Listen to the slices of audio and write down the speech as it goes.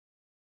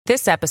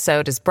This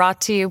episode is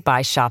brought to you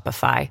by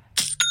Shopify.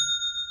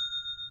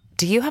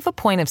 Do you have a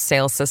point of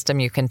sale system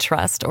you can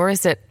trust, or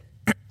is it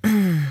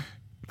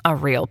a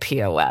real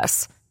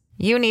POS?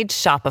 You need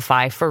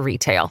Shopify for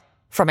retail.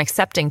 From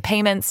accepting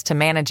payments to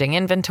managing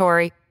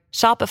inventory,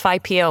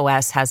 Shopify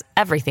POS has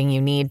everything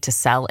you need to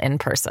sell in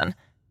person.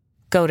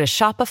 Go to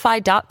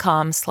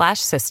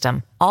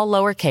shopify.com/system, all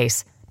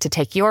lowercase, to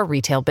take your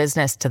retail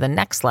business to the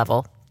next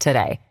level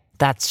today.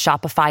 That's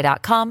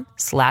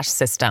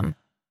shopify.com/system.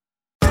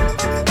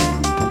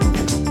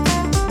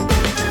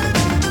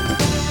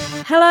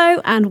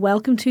 Hello and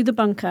welcome to The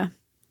Bunker.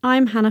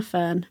 I'm Hannah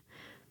Fern.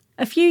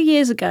 A few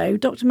years ago,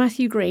 Dr.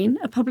 Matthew Green,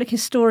 a public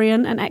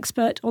historian and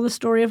expert on the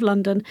story of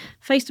London,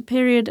 faced a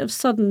period of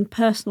sudden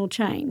personal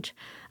change.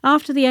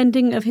 After the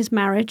ending of his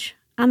marriage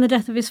and the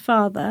death of his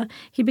father,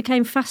 he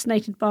became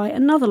fascinated by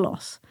another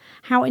loss,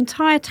 how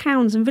entire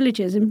towns and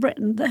villages in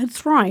Britain that had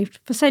thrived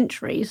for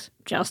centuries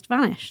just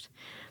vanished.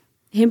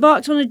 He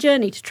embarked on a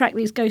journey to track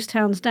these ghost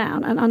towns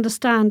down and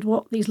understand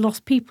what these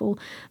lost people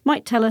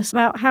might tell us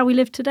about how we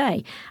live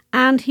today.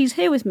 And he's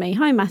here with me.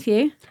 Hi,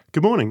 Matthew.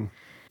 Good morning.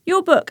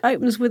 Your book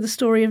opens with the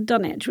story of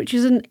Dunwich, which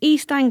is an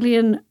East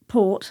Anglian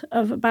port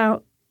of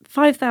about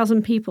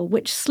 5,000 people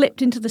which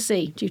slipped into the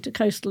sea due to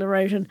coastal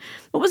erosion.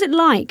 What was it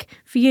like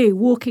for you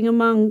walking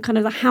among kind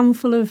of the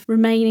handful of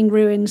remaining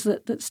ruins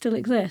that still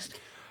exist?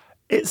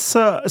 It's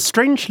a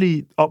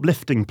strangely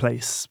uplifting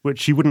place,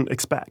 which you wouldn't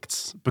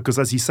expect, because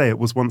as you say, it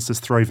was once this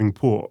thriving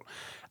port,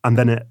 and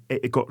then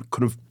it got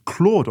kind of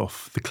clawed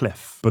off the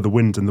cliff by the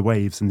wind and the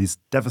waves and these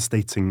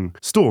devastating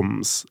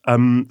storms.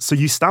 So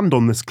you stand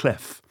on this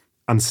cliff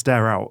and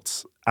stare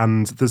out,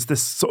 and there's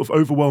this sort of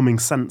overwhelming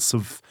sense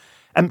of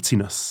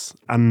emptiness,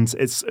 and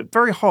it's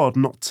very hard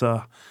not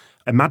to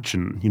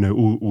imagine,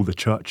 all the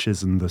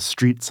churches and the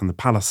streets and the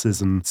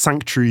palaces and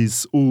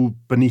sanctuaries all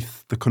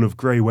beneath the kind of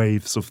grey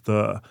waves of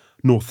the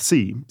North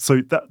Sea.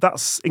 So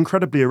that's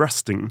incredibly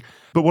arresting.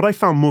 But what I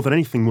found more than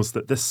anything was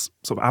that this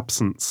sort of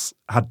absence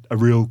had a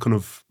real kind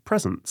of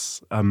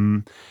presence.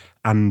 And,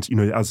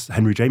 as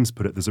Henry James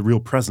put it, there's a real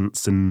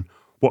presence in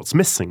what's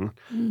missing.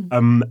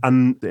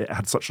 And it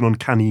had such an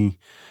uncanny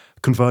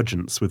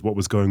convergence with what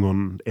was going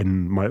on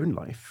in my own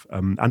life,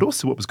 and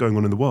also what was going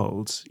on in the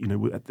world,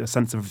 a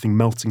sense of everything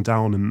melting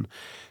down and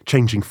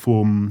changing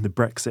form, the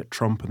Brexit,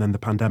 Trump, and then the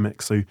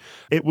pandemic. So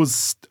it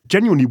was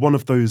genuinely one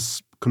of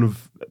those kind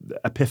of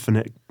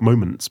epiphanic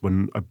moments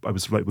when I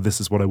was like, well,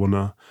 this is what I want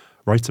to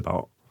write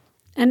about.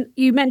 And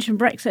you mentioned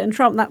Brexit and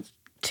Trump. That's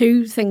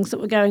two things that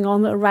were going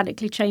on that are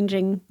radically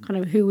changing kind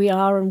of who we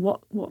are and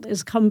what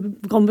has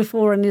gone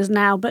before and is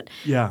now. But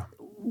yeah.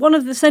 One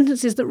of the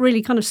sentences that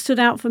really kind of stood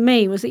out for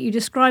me was that you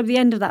described the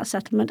end of that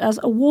settlement as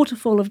a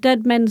waterfall of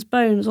dead men's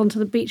bones onto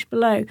the beach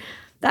below.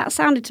 That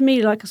sounded to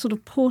me like a sort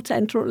of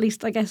portent, or at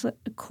least, I guess, a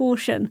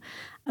caution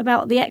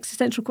about the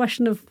existential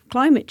question of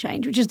climate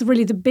change, which is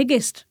really the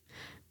biggest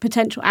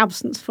potential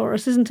absence for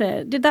us, isn't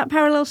it? Did that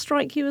parallel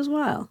strike you as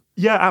well?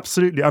 Yeah,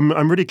 absolutely.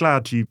 I'm really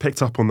glad you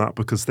picked up on that,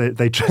 because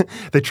they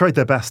tried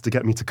their best to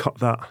get me to cut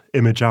that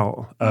image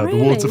out. Really?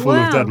 The waterfall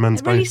of dead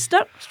men's bones. It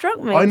really struck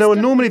me. I know,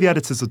 and normally the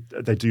editors,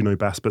 they do know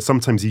best, but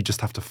sometimes you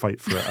just have to fight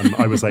for it. And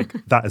I was like,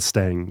 that is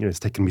staying. It's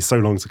taken me so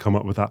long to come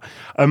up with that.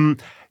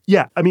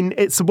 Yeah, I mean,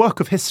 it's a work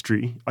of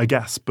history, I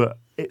guess, but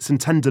it's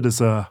intended as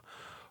a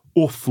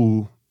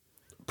awful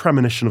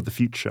premonition of the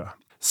future.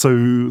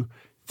 So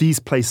these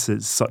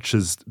places, such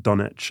as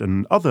Dunwich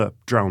and other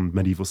drowned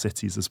medieval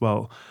cities as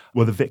well,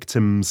 were the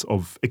victims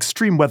of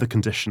extreme weather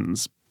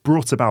conditions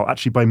brought about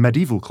actually by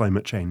medieval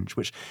climate change,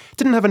 which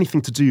didn't have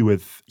anything to do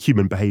with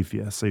human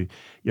behaviour. So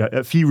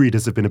a few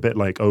readers have been a bit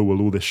like, oh,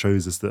 well, all this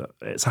shows is that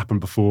it's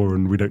happened before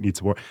and we don't need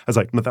to worry. I was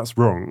like, no, that's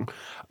wrong.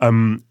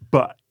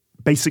 But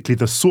basically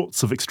the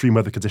sorts of extreme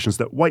weather conditions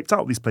that wiped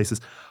out these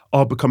places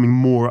are becoming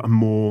more and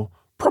more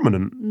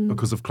prominent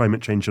because of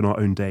climate change in our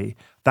own day.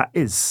 That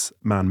is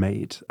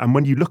man-made. And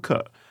when you look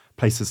at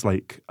places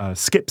like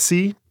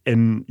Skipsea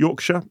in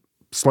Yorkshire,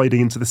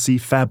 sliding into the sea,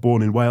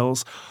 Fairborn in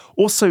Wales,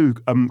 also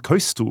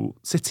coastal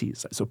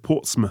cities, so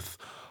Portsmouth,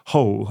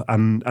 Hull,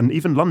 and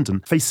even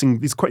London,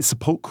 facing these quite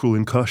sepulchral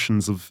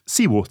incursions of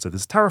seawater.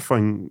 There's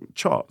terrifying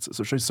charts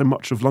that shows so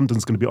much of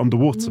London's going to be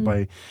underwater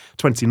by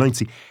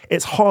 2090.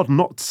 It's hard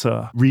not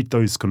to read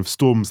those kind of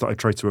storms that I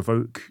try to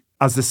evoke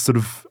as this sort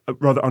of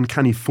rather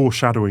uncanny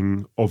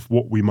foreshadowing of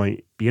what we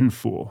might be in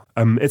for.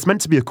 It's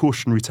meant to be a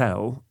cautionary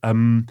tale.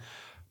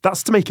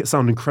 That's to make it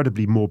sound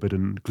incredibly morbid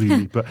and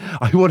gloomy, but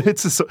I wanted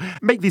to sort of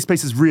make these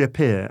places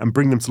reappear and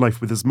bring them to life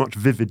with as much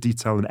vivid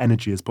detail and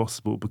energy as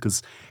possible,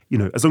 because,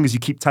 as long as you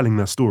keep telling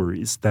their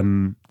stories,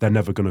 then they're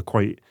never going to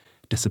quite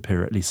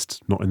disappear, at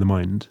least not in the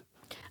mind.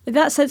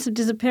 That sense of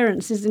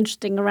disappearance is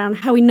interesting around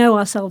how we know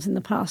ourselves in the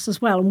past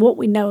as well and what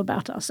we know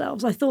about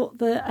ourselves. I thought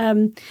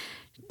that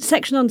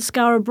section on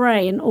Skara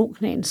Brae in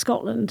Orkney in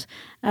Scotland,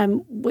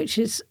 which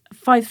is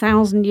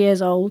 5,000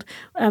 years old,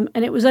 and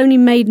it was only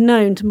made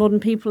known to modern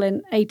people in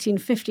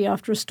 1850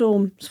 after a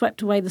storm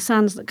swept away the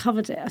sands that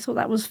covered it. I thought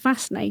that was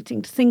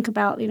fascinating to think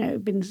about,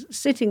 been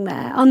sitting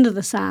there under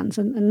the sands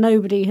and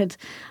nobody had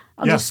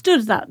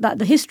understood that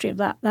the history of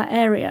that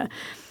area.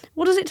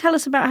 What does it tell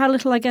us about how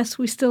little, I guess,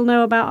 we still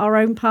know about our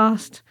own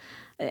past?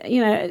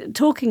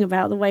 Talking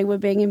about the way we're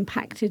being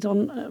impacted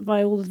on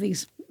by all of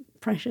these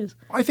pressures.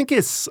 I think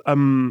it's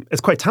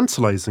quite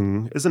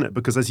tantalising, isn't it?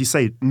 Because as you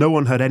say, no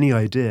one had any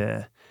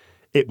idea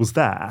it was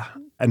there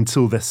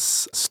until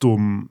this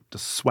storm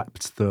just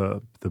swept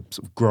the sort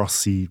of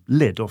grassy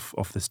lid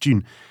off this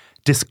dune,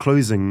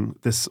 disclosing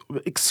this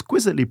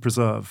exquisitely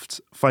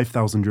preserved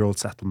 5,000-year-old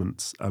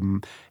settlement.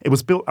 It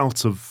was built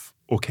out of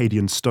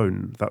Orcadian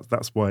stone.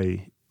 That's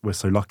why we're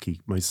so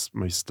lucky. Most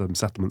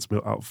settlements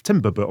built out of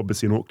timber, but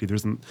obviously in Orkney there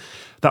isn't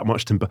that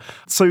much timber.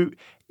 So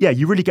yeah,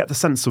 you really get the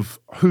sense of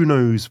who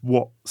knows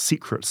what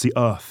secrets the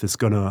earth is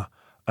going to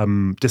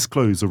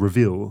disclose or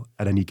reveal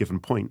at any given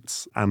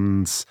point.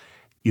 And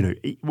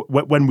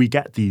when we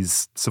get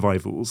these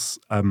survivals,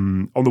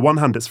 on the one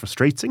hand, it's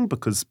frustrating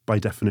because by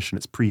definition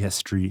it's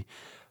prehistory.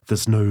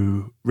 There's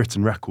no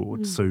written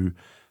record, so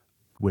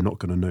we're not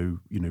going to know,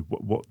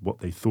 what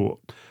they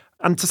thought.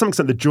 And to some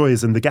extent, the joy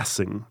is in the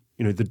guessing.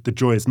 The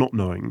joy is not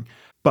knowing.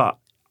 But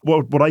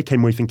what I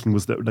came away thinking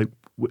was that,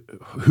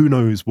 who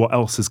knows what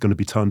else is going to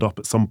be turned up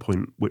at some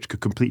point, which could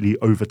completely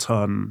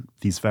overturn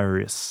these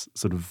various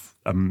sort of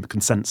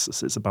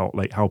consensuses about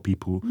how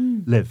people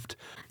lived.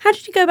 How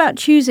did you go about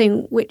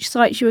choosing which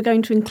sites you were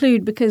going to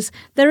include? Because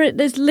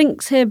there's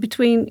links here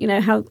between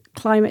how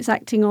climate's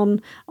acting on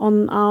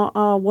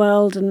our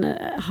world and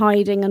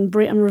hiding and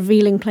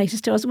revealing places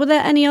to us. Were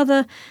there any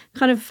other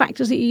kind of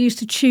factors that you used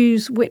to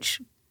choose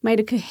which made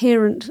a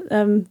coherent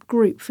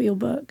group for your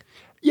book?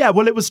 Yeah,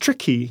 well, it was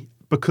tricky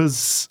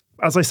because,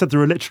 as I said,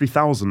 there are literally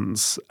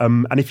thousands.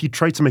 And if you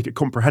tried to make it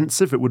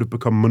comprehensive, it would have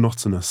become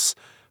monotonous.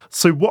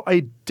 So what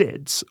I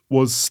did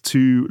was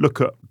to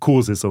look at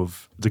causes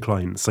of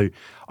decline. So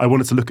I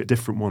wanted to look at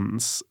different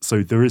ones.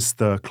 So there is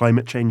the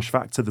climate change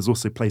factor. There's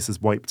also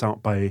places wiped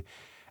out by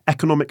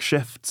economic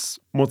shifts,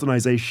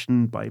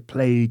 modernization, by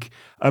plague,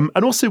 and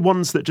also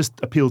ones that just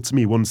appealed to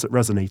me, ones that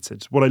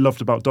resonated. What I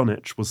loved about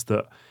Dunwich was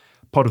that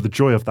part of the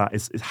joy of that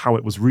is how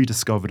it was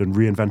rediscovered and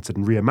reinvented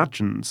and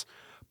reimagined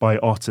by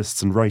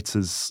artists and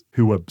writers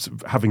who were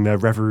having their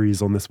reveries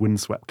on this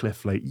windswept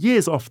cliff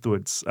years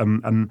afterwards,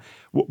 and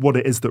what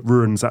it is that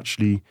ruins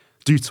actually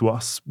do to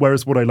us.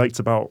 Whereas what I liked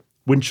about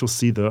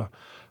Winchelsea, the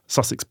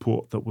Sussex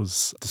port that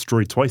was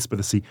destroyed twice by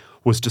the sea,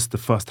 was just the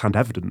first-hand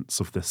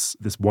evidence of this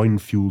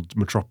wine-fueled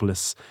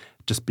metropolis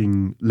just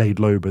being laid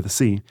low by the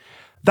sea.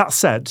 That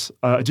said,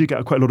 I do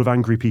get quite a lot of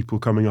angry people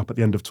coming up at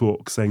the end of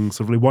talks saying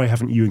sort of why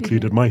haven't you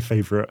included my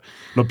favourite?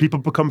 People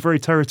become very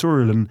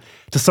territorial, and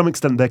to some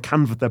extent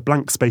they're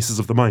blank spaces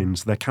of the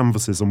mind. They're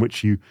canvases on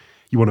which you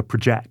want to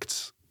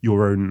project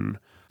your own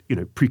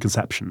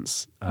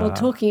preconceptions. Well,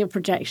 talking of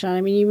projection,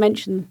 I mean, you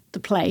mentioned the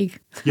plague.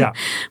 Yeah.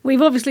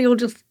 We've obviously all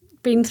just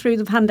been through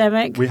the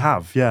pandemic. We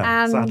have,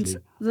 yeah, and sadly.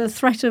 The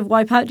threat of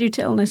wipeout due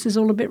to illness is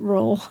all a bit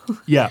raw.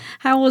 Yeah.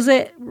 How was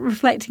it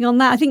reflecting on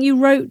that? I think you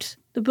wrote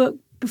the book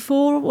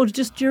before or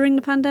just during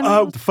the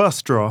pandemic? The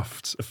first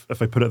draft,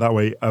 if I put it that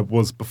way,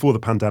 was before the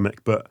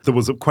pandemic, but there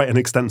was quite an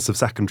extensive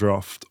second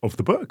draft of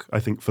the book,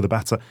 I think, for the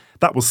better.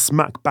 That was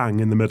smack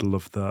bang in the middle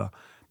of the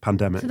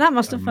pandemic. So that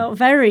must have felt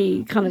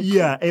very kind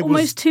of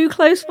almost too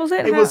close, was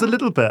it? It was a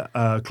little bit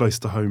close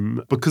to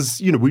home because,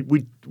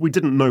 we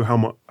didn't know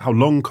how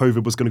long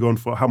COVID was going to go on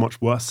for, how much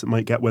worse it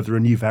might get, whether a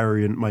new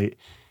variant might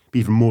be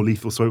even more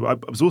lethal. So I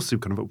was also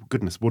kind of,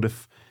 goodness, what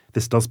if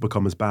this does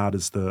become as bad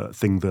as the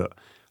thing that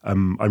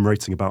I'm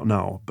writing about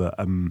now? But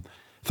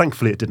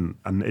thankfully it didn't.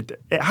 And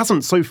it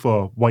hasn't so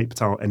far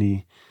wiped out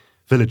any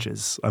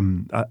villages,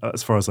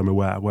 as far as I'm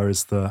aware,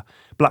 whereas the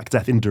Black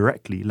Death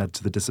indirectly led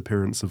to the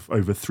disappearance of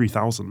over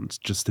 3,000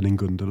 just in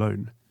England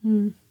alone.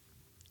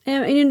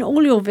 In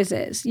all your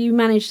visits, you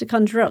managed to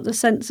conjure up the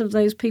sense of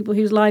those people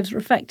whose lives were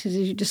affected, as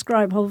you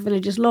describe whole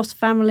villages, lost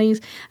families,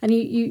 and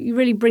you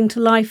really bring to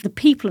life the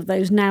people of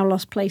those now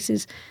lost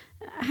places.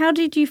 How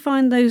did you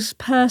find those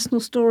personal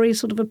stories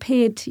sort of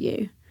appeared to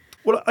you?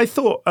 Well, I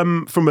thought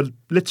from a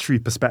literary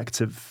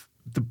perspective,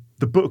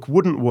 the book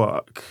wouldn't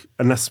work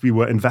unless we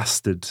were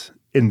invested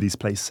in these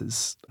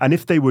places. And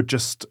if they were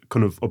just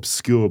kind of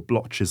obscure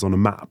blotches on a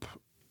map,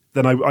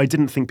 then I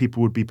didn't think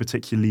people would be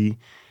particularly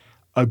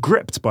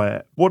gripped by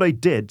it. What I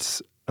did,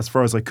 as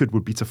far as I could,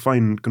 would be to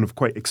find kind of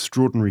quite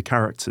extraordinary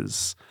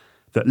characters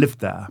that lived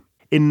there.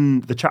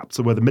 In the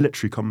chapter where the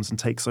military comes and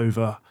takes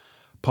over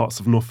parts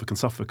of Norfolk and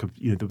Suffolk,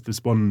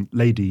 there's one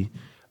lady.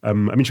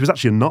 She was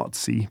actually a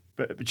Nazi,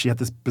 but she had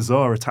this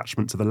bizarre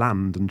attachment to the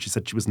land, and she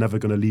said she was never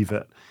going to leave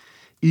it,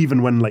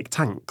 even when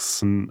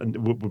tanks and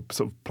were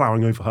sort of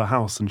ploughing over her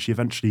house, and she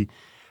eventually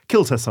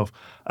killed herself.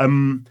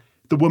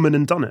 The woman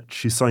in Dunwich,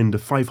 she signed a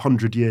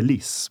 500-year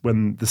lease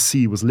when the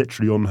sea was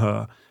literally on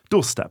her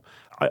doorstep.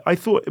 I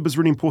thought it was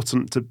really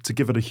important to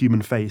give it a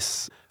human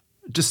face,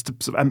 just to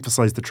sort of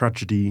emphasise the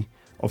tragedy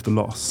of the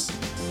loss.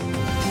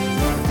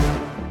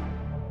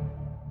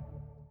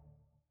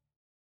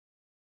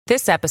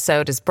 This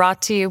episode is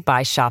brought to you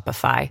by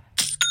Shopify.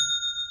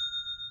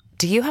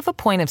 Do you have a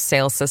point of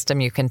sale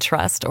system you can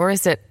trust, or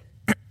is it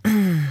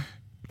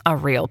a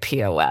real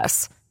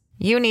POS?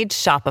 You need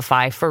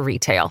Shopify for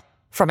retail.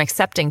 From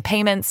accepting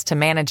payments to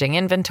managing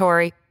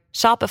inventory,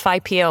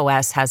 Shopify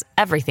POS has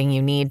everything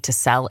you need to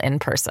sell in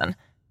person.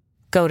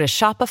 Go to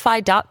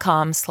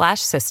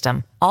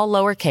shopify.com/system, all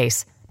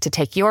lowercase, to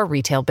take your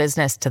retail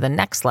business to the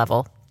next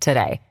level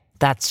today.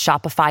 That's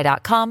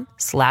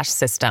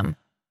shopify.com/system.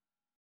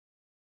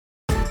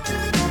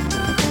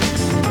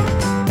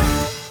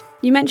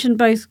 You mentioned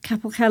both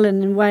Capel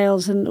Celyn in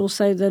Wales and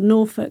also the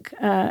Norfolk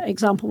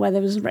example where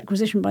there was a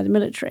requisition by the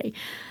military.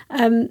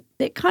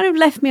 It kind of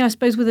left me, I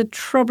suppose, with a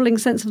troubling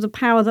sense of the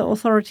power that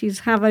authorities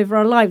have over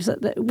our lives,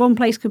 that one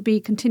place could be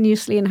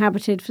continuously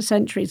inhabited for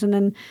centuries and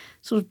then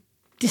sort of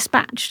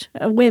dispatched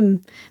at a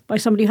whim by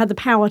somebody who had the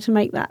power to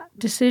make that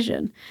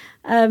decision.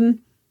 Do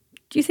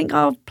you think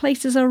our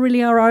places are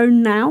really our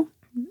own now?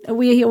 Are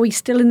we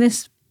still in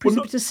this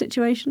precipitous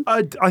situation?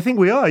 I think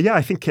we are, yeah.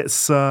 I think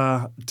it's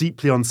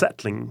deeply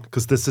unsettling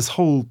because there's this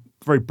whole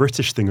very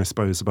British thing, I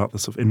suppose, about the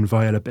sort of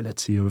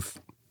inviolability of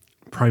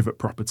private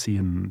property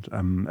and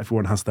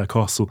everyone has their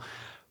castle.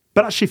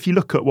 But actually, if you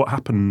look at what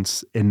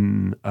happened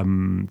in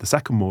the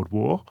Second World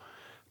War,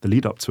 the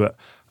lead up to it,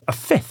 a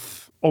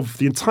fifth of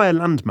the entire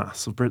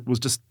landmass of Britain was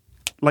just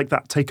like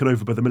that, taken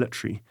over by the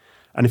military.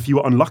 And if you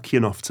were unlucky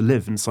enough to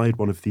live inside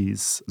one of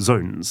these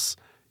zones,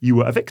 you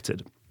were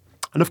evicted.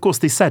 And of course,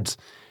 they said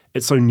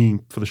it's only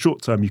for the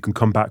short term, you can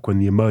come back when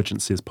the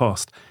emergency has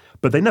passed.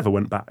 But they never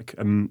went back.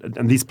 And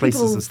these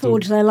places People are still...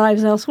 forged their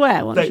lives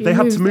elsewhere. They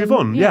had to move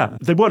on, yeah.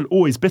 They weren't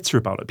always bitter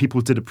about it.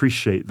 People did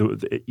appreciate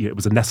that it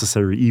was a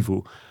necessary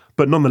evil.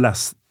 But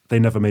nonetheless, they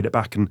never made it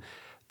back. And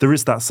there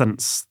is that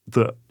sense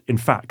that, in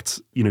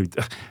fact,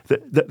 that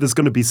there's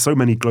going to be so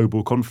many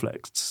global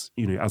conflicts,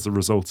 as a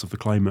result of the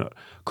climate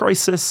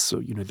crisis.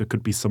 Or, there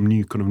could be some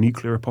new kind of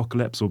nuclear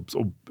apocalypse or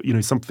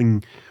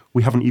something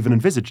we haven't even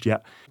envisaged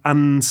yet.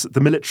 And the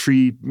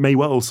military may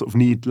well sort of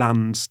need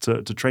land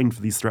to train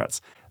for these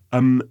threats.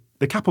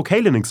 The Capel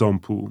Celyn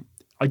example,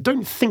 I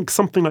don't think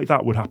something like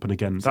that would happen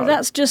again. So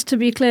that's just to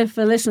be clear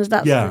for listeners,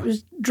 it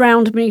was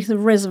drowned beneath the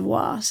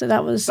reservoir. So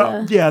that was...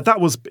 that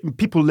was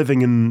people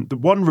living in the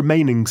one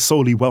remaining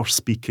solely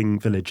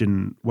Welsh-speaking village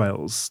in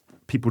Wales.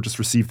 People just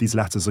received these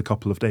letters a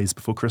couple of days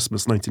before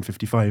Christmas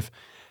 1955,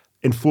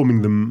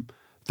 informing them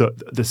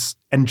that this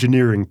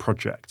engineering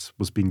project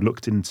was being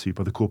looked into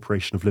by the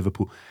Corporation of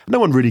Liverpool. No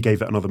one really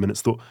gave it another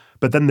minute's thought.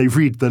 But then they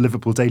read the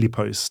Liverpool Daily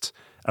Post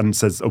and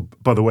says, oh,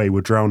 by the way, we're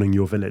drowning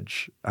your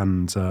village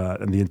and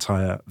the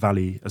entire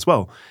valley as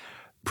well.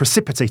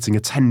 Precipitating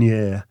a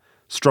 10-year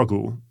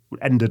struggle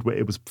ended where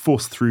it was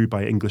forced through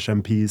by English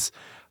MPs.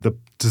 The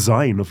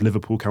design of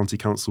Liverpool County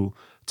Council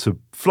to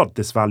flood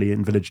this valley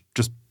and village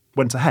just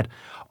went ahead.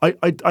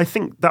 I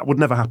think that would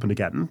never happen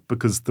again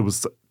because there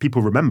was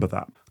people remember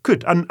that.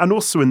 Could. And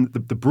also in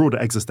the broader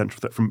existential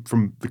threat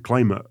from the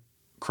climate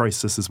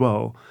crisis as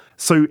well.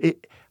 So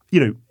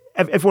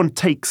everyone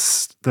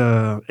takes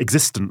the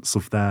existence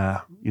of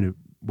their,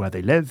 where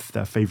they live,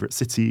 their favourite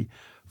city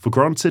for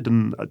granted.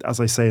 And as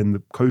I say in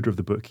the coda of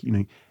the book,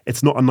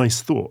 it's not a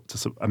nice thought to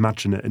sort of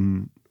imagine it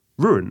in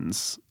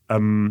ruins.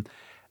 And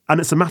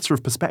it's a matter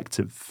of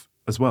perspective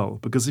as well,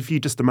 because if you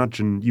just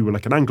imagine you were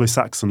like an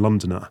Anglo-Saxon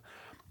Londoner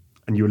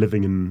and you were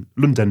living in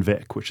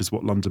Lundenwic, which is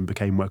what London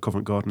became, where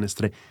Covent Garden is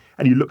today,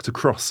 and you looked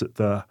across at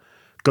the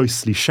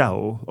ghostly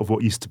shell of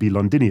what used to be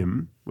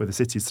Londinium, where the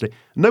city is today,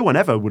 no one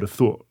ever would have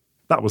thought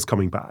that was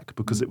coming back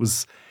because it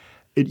was,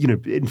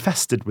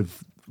 infested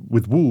with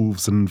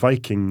wolves and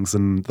Vikings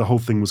and the whole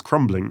thing was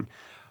crumbling.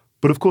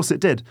 But of course it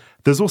did.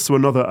 There's also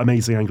another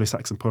amazing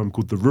Anglo-Saxon poem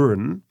called The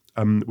Ruin,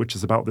 which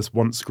is about this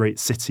once great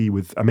city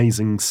with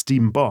amazing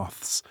steam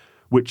baths,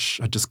 which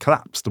had just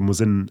collapsed and was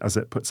in, as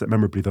it puts it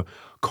memorably, the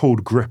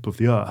cold grip of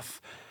the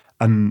earth.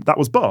 And that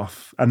was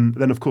Bath. And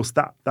then, of course,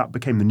 that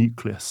became the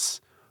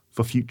nucleus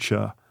for the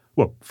future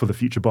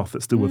Bath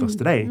that's still with us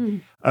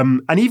today.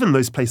 And even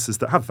those places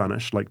that have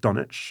vanished, like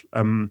Dunwich,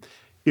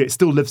 it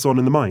still lives on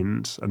in the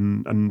mind.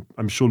 And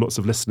I'm sure lots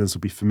of listeners will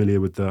be familiar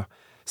with the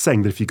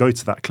saying that if you go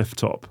to that cliff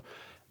top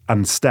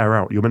and stare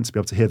out, you're meant to be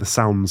able to hear the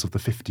sounds of the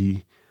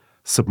 50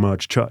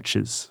 submerged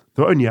churches.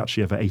 There were only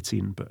actually ever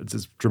 18, but it's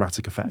a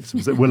dramatic effect.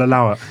 It will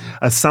allow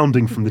a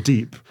sounding from the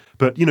deep.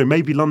 But,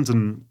 maybe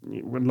London,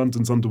 when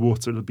London's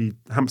underwater, it'll be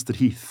Hampstead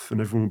Heath and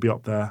everyone will be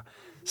up there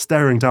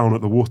staring down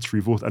at the watery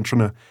water and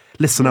trying to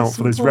listen out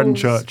for those Wren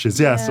churches.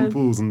 St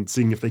Paul's, and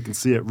seeing if they can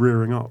see it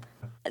rearing up.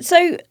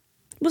 So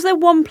was there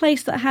one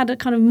place that had a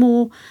kind of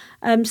more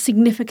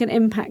significant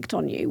impact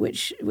on you,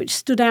 which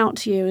stood out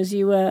to you as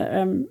you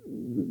were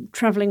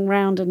travelling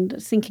around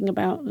and thinking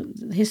about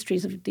the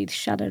histories of these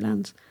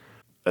Shadowlands?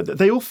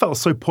 They all felt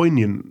so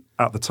poignant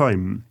at the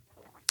time.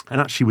 And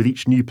actually, with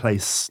each new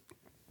place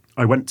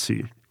I went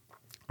to,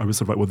 I was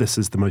sort of like, well, this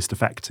is the most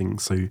affecting.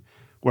 So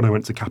when I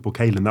went to Capel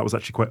Celyn, that was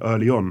actually quite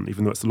early on,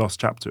 even though it's the last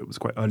chapter, it was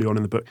quite early on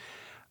in the book.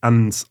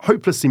 And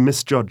hopelessly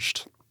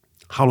misjudged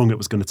how long it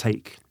was going to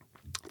take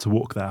to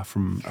walk there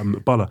from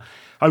Buller.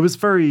 I was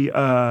very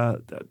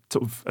sort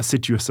of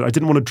assiduous. I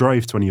didn't want to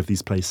drive to any of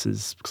these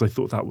places because I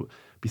thought that would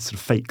be sort of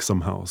fake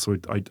somehow. So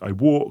I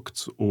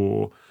walked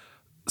or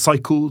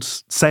cycled,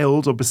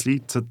 sailed, obviously,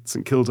 to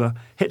St Kilda,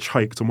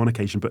 hitchhiked on one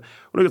occasion. But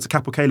when I got to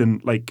Capel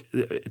Caelan,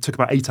 it took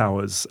about 8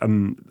 hours,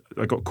 and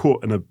I got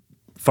caught in a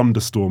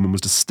thunderstorm and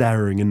was just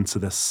staring into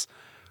this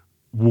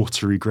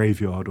watery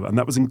graveyard. And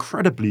that was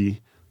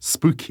incredibly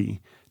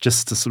spooky,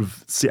 just to sort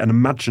of see and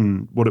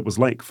imagine what it was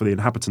like for the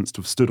inhabitants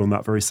to have stood on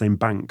that very same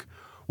bank,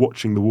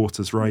 watching the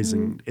waters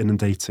rising,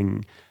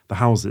 inundating the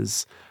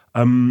houses.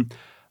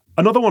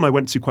 Another one I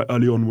went to quite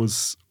early on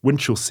was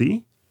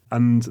Winchelsea.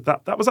 And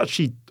that was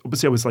actually,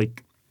 obviously I was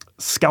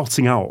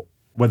scouting out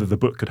whether the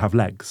book could have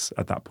legs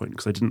at that point,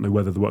 because I didn't know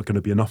whether there were going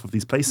to be enough of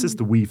these places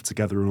to weave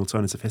together an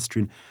alternative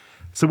history. And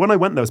so when I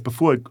went there, it was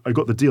before I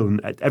got the deal,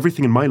 and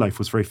everything in my life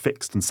was very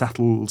fixed and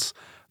settled,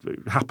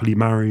 happily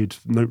married,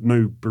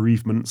 no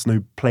bereavements,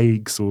 no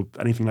plagues or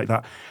anything like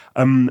that.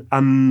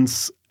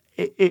 And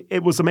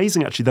it was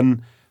amazing actually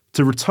then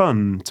to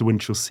return to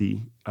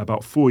Winchelsea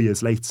about 4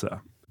 years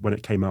later, when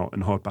it came out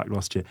in hardback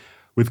last year,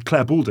 with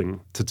Claire Balding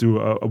to do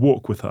a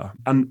walk with her.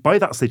 And by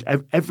that stage,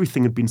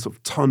 everything had been sort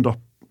of turned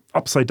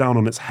upside down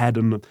on its head,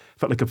 and it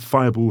felt like a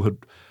fireball had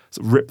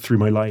sort of ripped through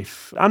my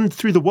life and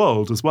through the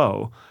world as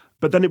well.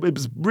 But then it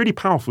was really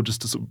powerful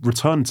just to sort of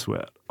return to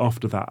it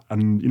after that.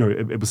 And,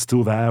 it was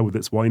still there with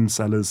its wine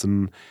cellars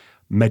and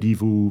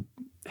medieval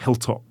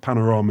hilltop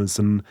panoramas.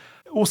 And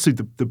also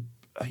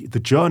the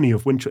journey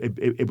of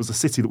Winchelsea. It was a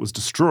city that was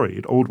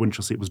destroyed, old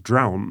Winchelsea. It was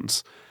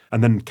drowned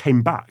and then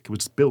came back. It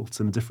was built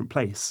in a different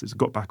place. It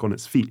got back on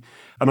its feet.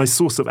 And I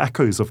saw sort of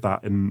echoes of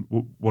that in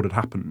what had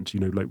happened,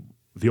 like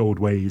the old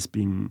ways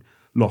being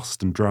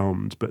lost and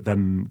drowned, but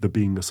then there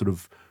being a sort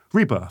of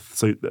rebirth.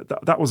 So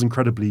that was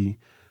incredibly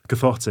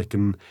cathartic.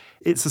 And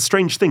it's a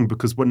strange thing,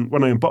 because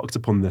when I embarked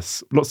upon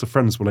this, lots of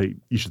friends were like,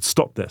 you should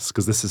stop this,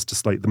 because this is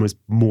just like the most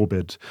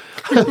morbid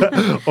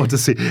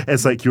odyssey.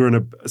 It's like you're in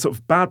a sort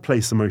of bad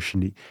place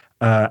emotionally,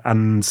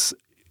 and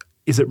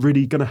is it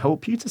really going to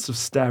help you to sort of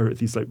stare at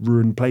these like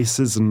ruined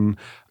places and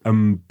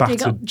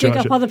battered dig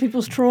up other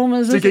people's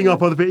traumas? Digging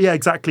up other people, yeah,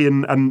 exactly,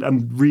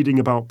 and reading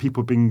about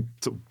people being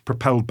sort of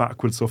propelled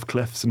backwards off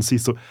cliffs and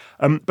seesaw.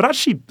 But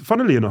actually,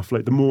 funnily enough,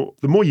 like the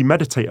more you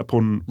meditate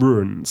upon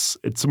ruins,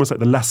 it's almost like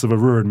the less of a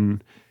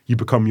ruin you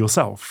become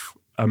yourself.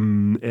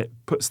 It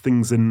puts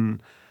things in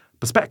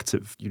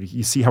perspective.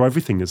 You see how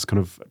everything is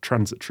kind of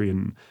transitory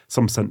in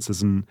some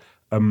senses, and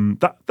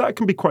that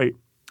can be quite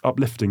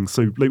uplifting.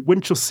 So, like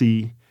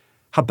Winchelsea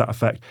had that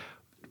effect.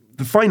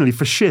 Finally,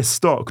 for sheer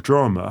stark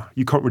drama,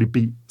 you can't really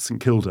beat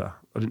St Kilda.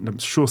 I'm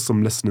sure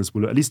some listeners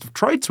will at least have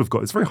tried to have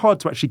got. It's very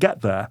hard to actually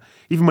get there.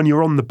 Even when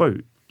you're on the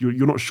boat,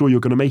 you're not sure you're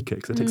going to make it,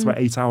 because it takes about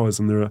 8 hours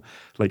and there are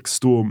like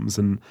storms.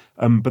 And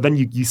but then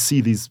you see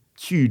these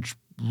huge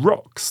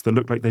rocks that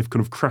look like they've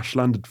kind of crash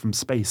landed from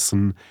space,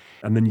 and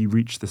then you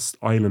reach this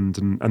island,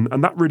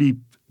 and that really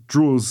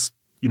draws,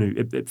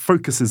 it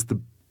focuses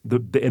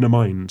the inner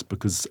mind,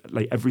 because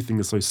like everything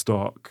is so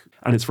stark,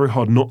 and it's very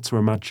hard not to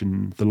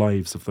imagine the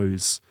lives of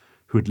those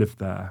who had lived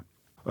there.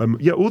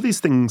 All these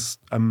things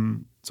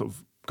sort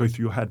of go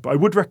through your head. But I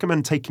would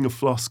recommend taking a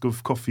flask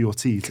of coffee or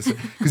tea,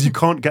 because you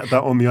can't get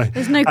that on the island.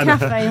 There's no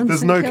cafe on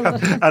There's no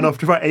cafe. And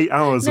after about 8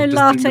 hours no of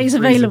just lattes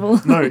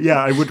available. No,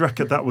 yeah, I would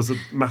reckon that was a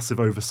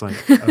massive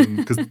oversight,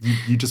 because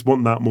you just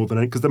want that more than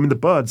anything. Because, the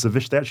birds are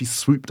vicious. They actually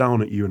swoop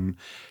down at you, and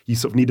you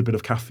sort of need a bit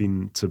of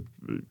caffeine to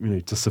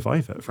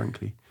survive it,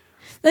 frankly.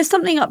 There's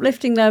something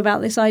uplifting, though,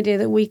 about this idea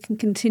that we can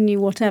continue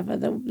whatever,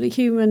 that the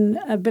human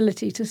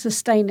ability to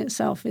sustain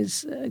itself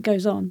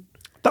goes on.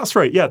 That's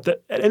right, yeah.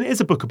 And it is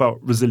a book about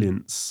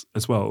resilience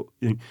as well.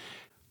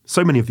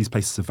 So many of these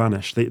places have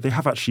vanished. They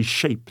have actually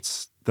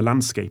shaped the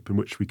landscape in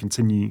which we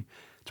continue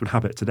to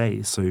inhabit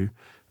today. So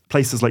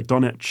places like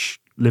Dunwich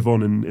live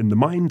on in the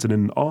mind and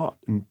in art,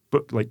 in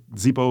book like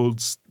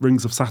Siebold's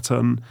Rings of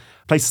Saturn.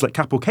 Places like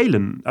Capel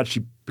Caelan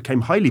actually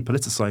became highly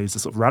politicised, a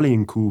sort of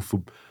rallying call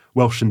for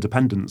Welsh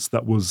independence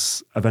that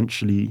was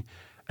eventually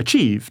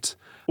achieved.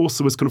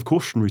 Also as kind of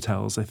cautionary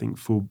tales, I think,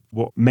 for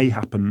what may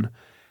happen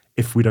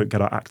if we don't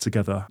get our act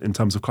together in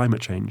terms of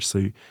climate change.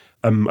 So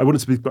I wanted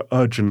to be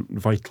urgent,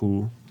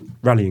 vital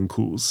rallying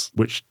calls,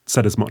 which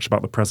said as much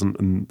about the present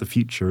and the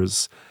future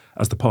as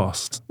the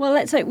past. Well,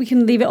 let's hope we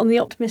can leave it on the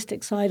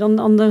optimistic side, on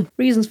the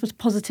reasons for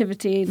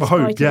positivity in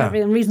spite of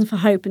everything, reasons for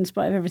hope in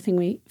spite of everything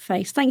we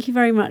face. Thank you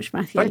very much,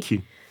 Matthew. Thank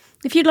you.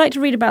 If you'd like to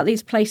read about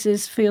these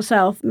places for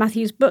yourself,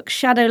 Matthew's book,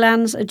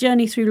 Shadowlands, A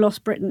Journey Through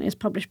Lost Britain, is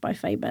published by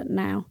Faber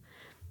now.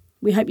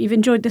 We hope you've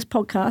enjoyed this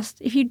podcast.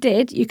 If you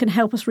did, you can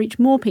help us reach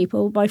more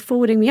people by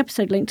forwarding the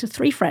episode link to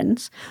 3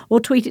 friends, or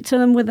tweet it to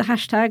them with the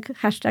hashtag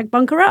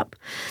 #BunkerUp.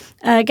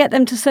 Get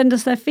them to send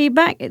us their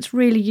feedback. It's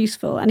really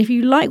useful. And if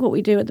you like what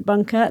we do at The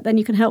Bunker, then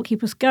you can help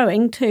keep us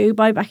going too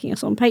by backing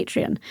us on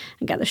Patreon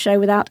and get the show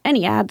without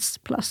any ads,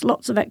 plus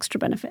lots of extra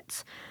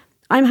benefits.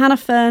 I'm Hannah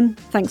Fern.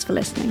 Thanks for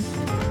listening.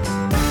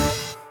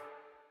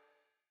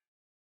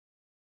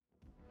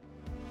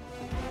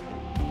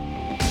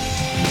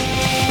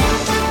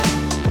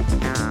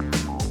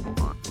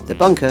 The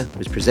Bunker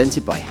was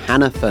presented by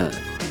Hannah Fern.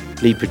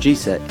 Lead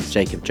producer is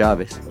Jacob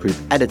Jarvis, group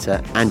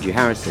editor Andrew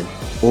Harrison,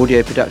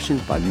 audio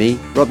production by me,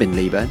 Robin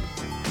Leeburn,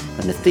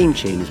 and the theme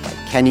tune is by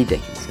Kenny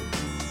Dickinson.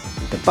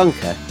 The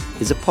Bunker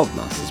is a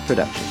Podmasters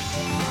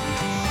production.